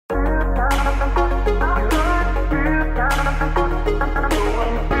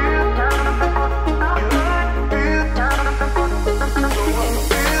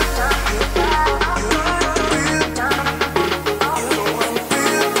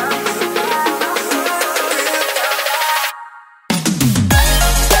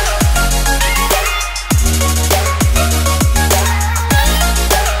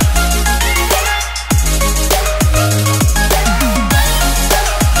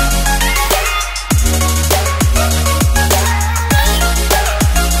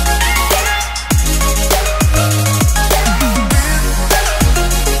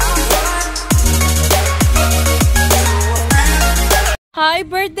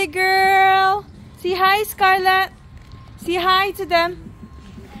birthday girl. Say hi, Scarlet. Say hi to them.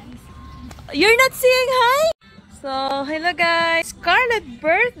 You're not saying hi? So, hello guys. Scarlet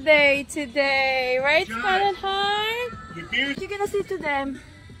birthday today. Right, Scarlet? Hi. What you gonna say to them?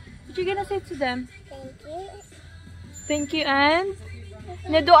 What you gonna say to them? Thank you. Thank you, and?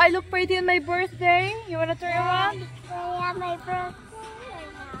 Do I look pretty on my birthday? You wanna turn around? Yeah, my birthday.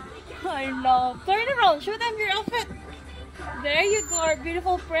 I know. Turn around. Show them your outfit. There you go, our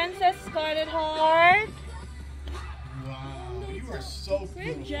beautiful princess Scarlet Heart. Wow, you are so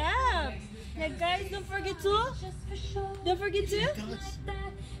Great beautiful. job. Yeah, guys, don't forget to. Don't forget to.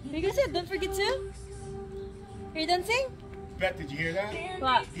 You can say, don't forget to. Are you dancing? Beth, did you hear that?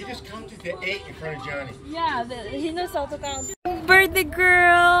 What? You just counted to 8 in front of Johnny. Yeah, he knows how to count. Birthday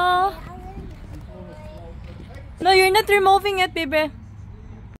girl. No, you're not removing it, baby.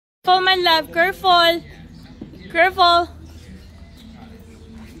 Careful, my love. Careful. Careful.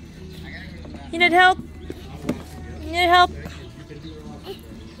 You need help? You need help?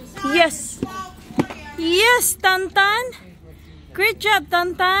 Yes. Yes, Tantan. Great job,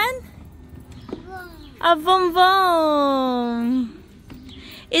 Tantan. A vom vom.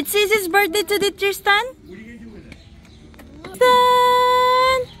 It's Sissy's birthday today, Tristan.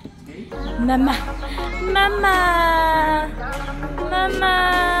 Tristan. Mama. Mama. Mama.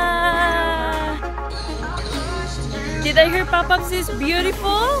 Did I hear Pop-Up says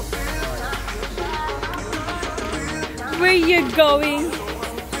beautiful? Where you going?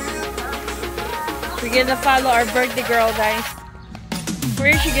 We're gonna follow our birthday girl, guys. Where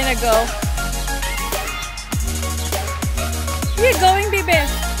is she gonna go? Where you going, baby?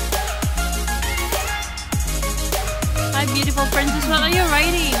 Hi, beautiful princess. What are you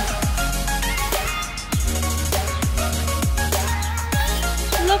riding?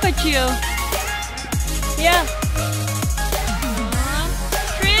 Look at you. Yeah.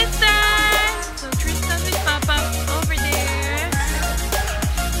 Tristan! So Tristan with Papa over there.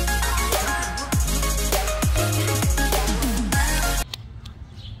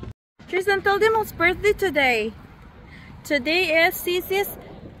 Tristan, tell them whose birthday today. Today is Sissy's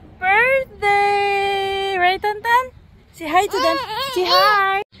birthday. Right, Tantan? Say hi to them. Say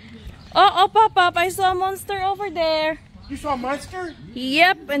hi. Oh, Papa, I saw a monster over there. You saw a monster?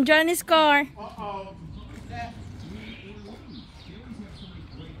 Yep, in Johnny's car. Uh-oh.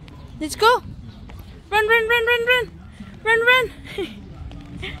 Let's go. Run, run, run, run, run. Run, run.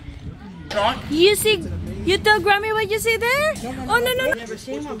 John? You see, you tell Grammy what you see there? Oh, no, no, no. Never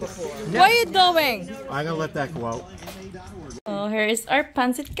seen one before. Where are you going? I'm gonna let that go out. Oh, here is our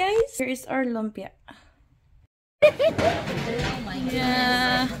pancit, guys. Here is our lumpia.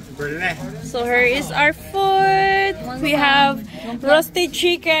 Yeah. So here is our food. We have roasted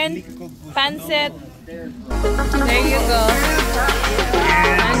chicken, pancit. There you go.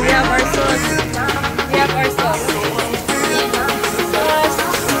 And we have our sauce. We have our sauce. Sauce.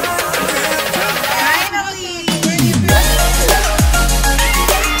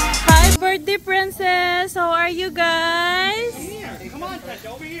 Hi, birthday princess. How are you guys? Come on, Tess,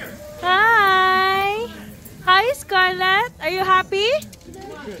 over here. Hi. Hi, Scarlet. Are you happy?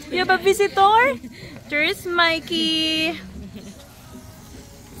 You have a visitor? There's Mikey.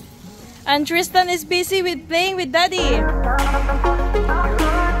 And Tristan is busy with playing with Daddy.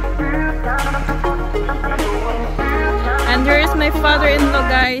 And here is my father-in-law,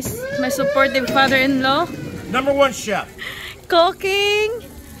 guys. My supportive father-in-law. #1 chef. Cooking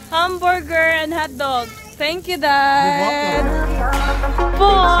hamburger and hot dog. Thank you, Dad.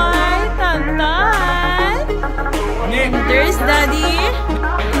 Boy, Tantan. And there's Daddy.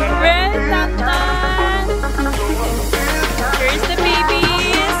 Red Tantan. Here's the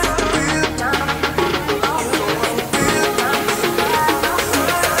babies.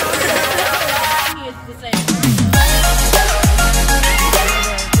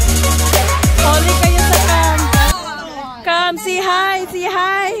 Holi kayo sa cam. Cam, say hi, say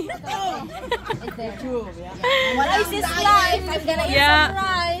hi. What is this life? I'm gonna eat Yeah. some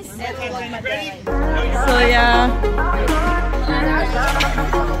rice. So yeah.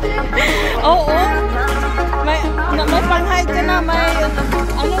 Oo. May pang-hide ka na. May,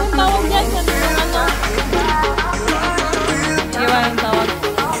 ano yung tawag yan? Ano? Iwan ang tawag.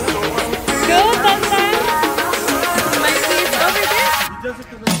 Good, Tantan. My kids over there.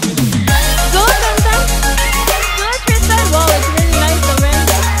 Good, Tantan. Good, Tristan. Wow, it's really nice the wind.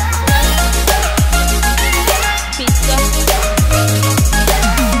 Pizza.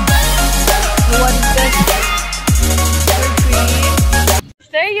 What is this?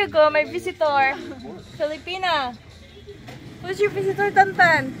 There you go, my visitor. Filipina. Who's your visitor,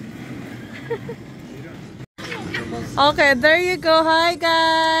 Tantan? Okay, there you go. Hi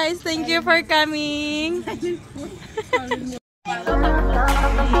guys. Thank you for coming.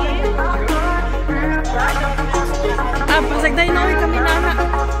 Pasagday na kami nana.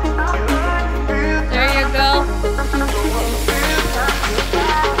 There you go.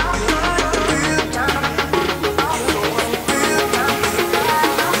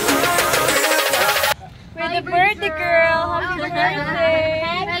 Pretty birthday girl. Happy birthday.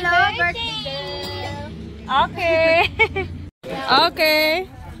 Hello, birthday. Okay. Okay.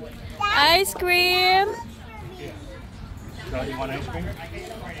 Ice cream. You want ice cream?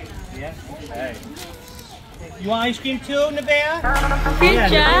 Yeah? Hey. You want ice cream too, Nevaeh? Good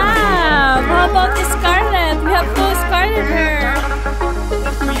job. How about the Scarlet? We have to Scarlet her.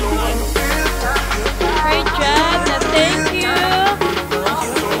 Great job. Thank you.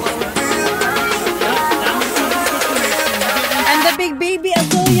 And the big baby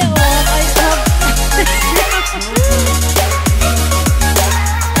Azoya. Oh, I have.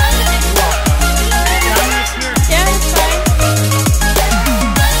 Yeah, it's fine.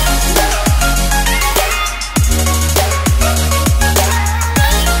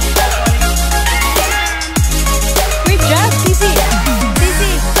 Great job, Sisi. Sisi,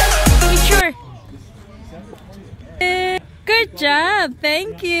 picture. Good job.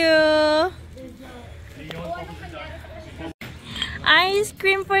 Thank you. Ice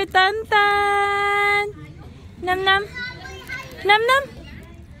cream for Tantan. Nam nam. Nam nam.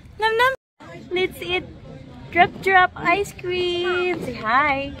 Nam nam. Let's eat drop ice cream. Say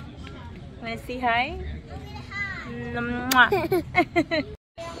hi. Wanna say hi? Mwah.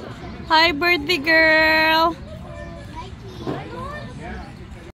 Hi, birthday girl.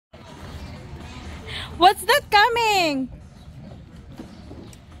 What's that coming?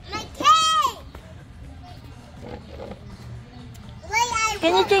 My cake.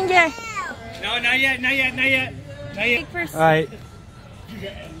 Can you change your No, not yet, not yet, not yet. Not yet. first? Alright.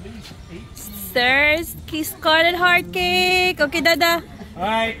 There's Scarlet heart cake. Okay, Dada.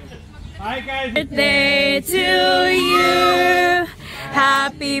 Alright. Hi guys. Birthday to you.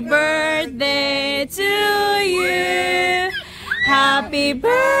 Happy birthday to you. Happy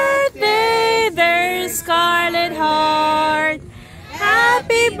birthday, there's Scarlet heart.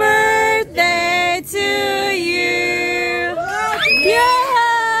 Happy birthday to you.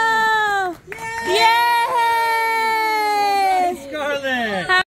 Yeah! Yay! Scarlet.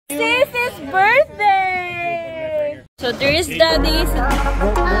 Sis's birthday! So there is Daddy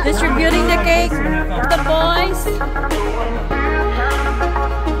distributing the cake to the boys.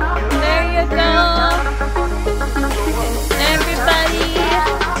 There you go. Everybody.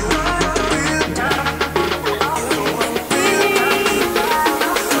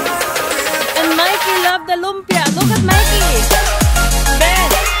 And Mikey loved the lumpia. Look at Mikey. Ben.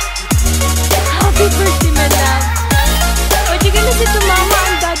 Happy birthday, my love. What you gonna say to Mama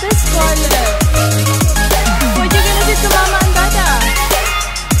and Dada, Scarlet? What you gonna say to Mama and Dada?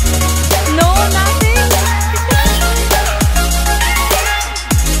 No, nothing?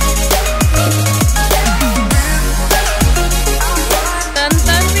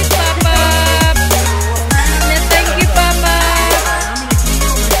 Tantan with Papa. Thank you, Papa.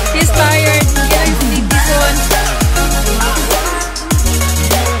 He's tired. He's gonna sleep this one.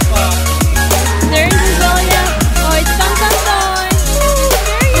 There's Zoya. Oh, it's Tantan time.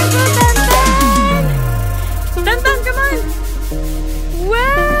 There you go, Tantan. Tantan, come on.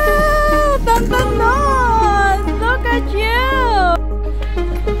 Wow, Tantan knows. Look at you.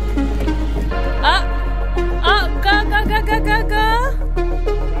 Go.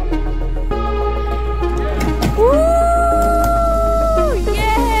 Woo!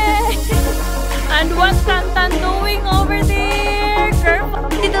 Yay! And what's Tantan doing over there? Girl,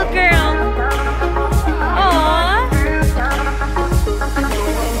 little girl. Aww.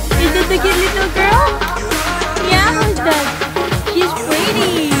 Is it the cute little girl? Yeah, who's that? She's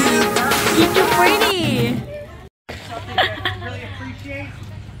pretty. She's too pretty. Really appreciate.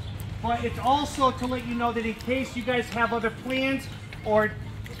 But it's also to let you know that in case you guys have other plans, or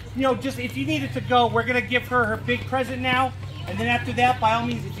you know, just if you needed to go, we're gonna give her big present now, and then after that, by all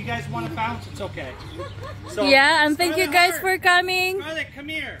means, if you guys want to bounce, it's okay. So, Yeah, and thank you Scarlet guys for coming. Scarlet, come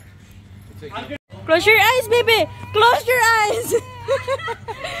here. Close your eyes, baby. Close your eyes.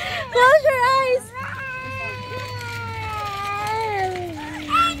 Close your eyes.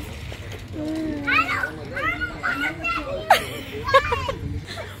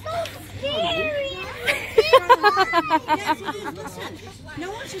 No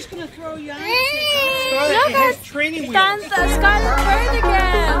one's just gonna throw you out. Scarlet, Look it has at training wheels. Scarlet bird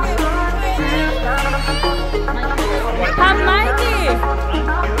again. HaPpY.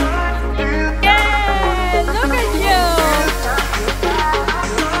 Yeah, look at you.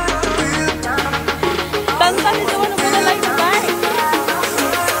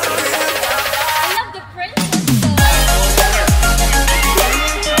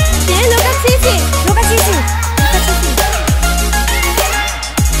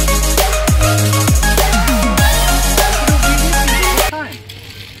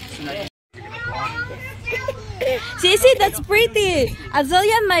 pretty.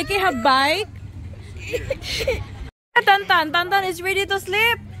 Azalea and Mikey have bike. Tantan is ready to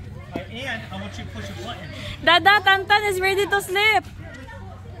sleep. And I want you to push a button. Dada, Tantan is ready to sleep.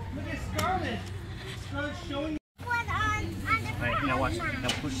 Look at Scarlet. Scarlet's showing you. Alright, now watch. Now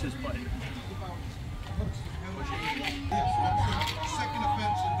push this button.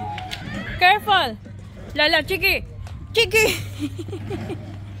 Careful. Lala, Chiki. Chiki.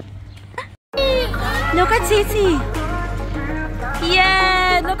 Look at Sisi.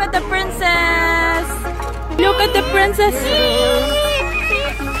 Yeah, look at the princess. Look at the princess.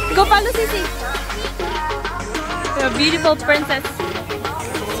 Go follow Sisi. You're a beautiful princess.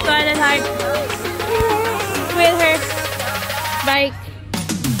 Scarlet Heart. With her bike.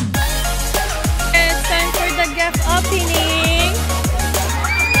 It's time for the gift opening.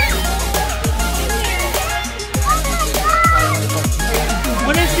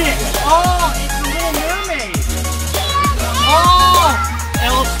 What is it? Oh, it's the Little Mermaid. Oh,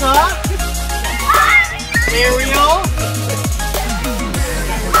 Elsa. Ariel.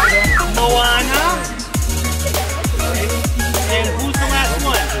 Moana. And who's the last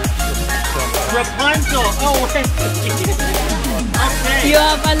one? Rapunzel. Oh, okay. You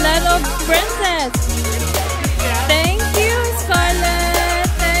have a lot of princess. Thank you, Scarlet.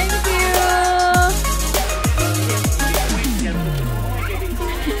 Thank you.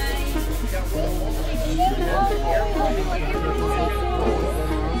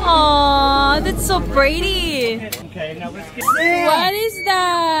 Aww, that's so pretty. Okay, now let's get. What is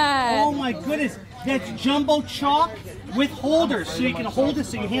that? Oh my goodness, that's jumbo chalk with holders, so you can hold it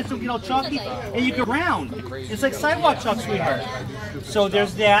so your hands don't get all chalky, and you can round. It's like sidewalk chalk, sweetheart. So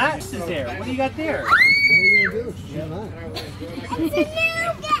there's that. This is there. What do you got there?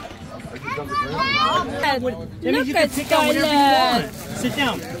 That means you can pick out whatever you want. Sit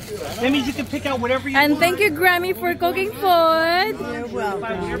down. That means you can pick out whatever you want. And thank you, Grammy, for cooking food. You're welcome.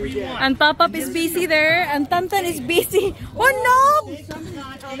 Whatever you want. And Pop-Up is busy there, and Tantan is busy. Oh no!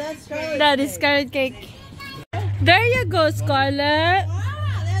 Oh, that's great. That is Scarlet cake. There you go, Scarlet.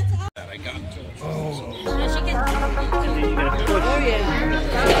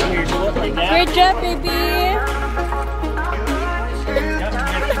 Great job, baby.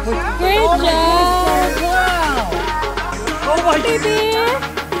 Great job. Wow! Oh my Baby.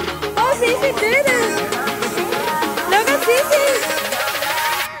 Oh, Sisi did it. Look at Sisi.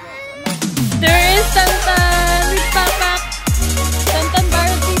 There is Tantan with Papa. Tantan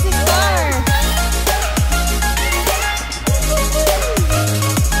borrowed Sisi's car.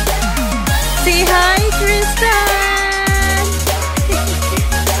 Say hi, Tristan.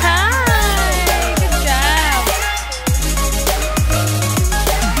 Hi. Good job.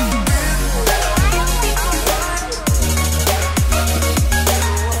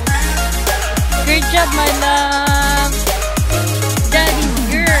 Good job, my love. Daddy's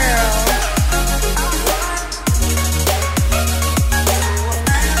girl.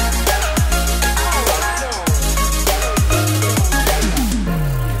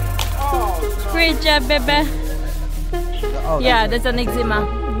 Great job, baby. Yeah, that's an eczema.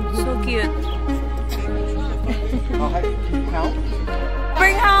 So cute.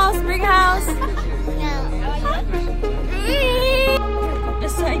 Bring house, bring house.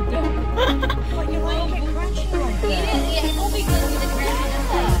 Just like that.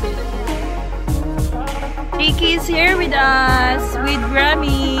 Ricky's here with us, with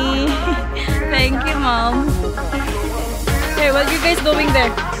Grammy. Thank you, Mom. Hey, what are you guys doing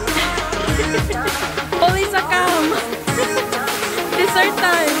there? Police a cam. Dessert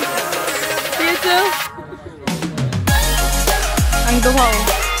time. You too? Ang duhaw.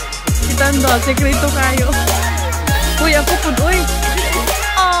 Si Tando, sekreto kayo. Uy, ako po, uy.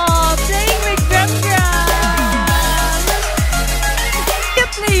 Oh, playing with Gram.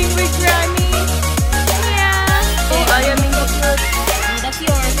 You're playing with Grammy. Yeah. Oh, ayaw mingo fruit. That's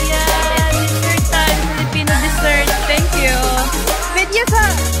yours. Yeah, dessert time. Filipino dessert. Thank you. Video sa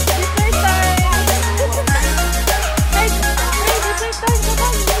dessert time. Hey, dessert time. Come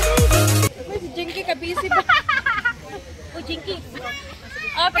on. Wait, si Jinky ka busy ba? Oh, Jinky.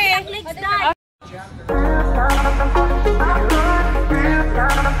 Okay. Let's die.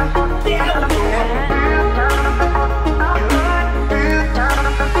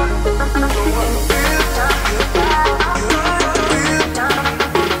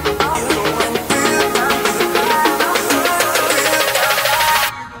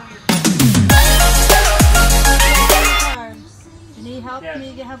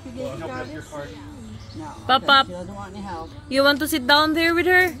 Help you get started? No. Pop-Up, She doesn't want any help. you want to sit down there with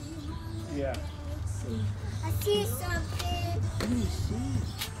her? Yeah. I see something. Let me see.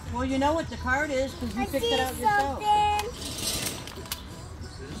 Well, you know what the card is because you picked it out yourself.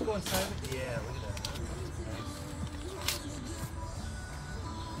 Just go inside with it. Yeah, look at that.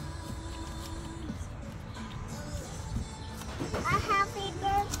 A happy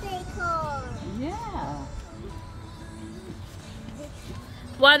birthday card. Yeah.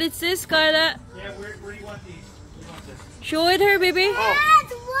 What is this, Scarlet? Yeah, where do you want these? You want this? Show it her, baby.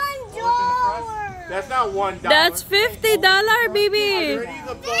 That's $1. That's not $1. That's $50, baby. Are any of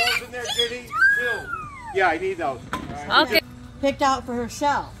the balls in there, Kitty? 2. Yeah, I need those. Okay. Picked out for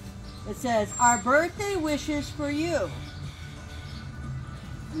herself. It says, our birthday wishes for you.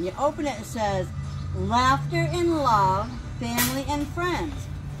 When you open it, it says, laughter and love, family and friends.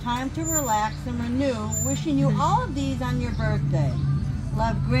 Time to relax and renew. Wishing you all of these on your birthday.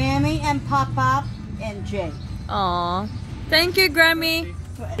 Love, Grammy and Pop-Pop and Jake. Aw. Thank you, Grammy.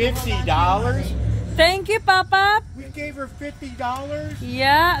 $50? Thank you, Papa. We gave her $50?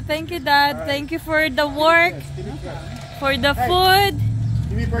 Yeah, thank you, Dad. Thank you for the work, for the food,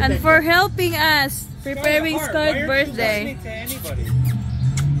 Give me a birthday and for cake. helping us preparing Why Scarlet's aren't you birthday. listening to anybody?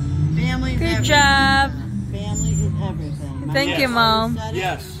 Family is Good everything. job. Family is everything. My Thank you, mom Mom. said it,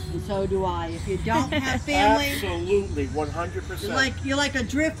 Yes. And so do I. If you don't have family, Absolutely, 100%. you're like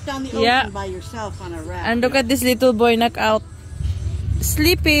adrift on the ocean Yeah. by yourself on a raft. And look at this little boy knockout.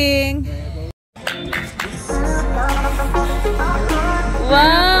 Sleeping.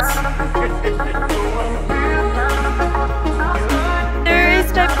 Wow.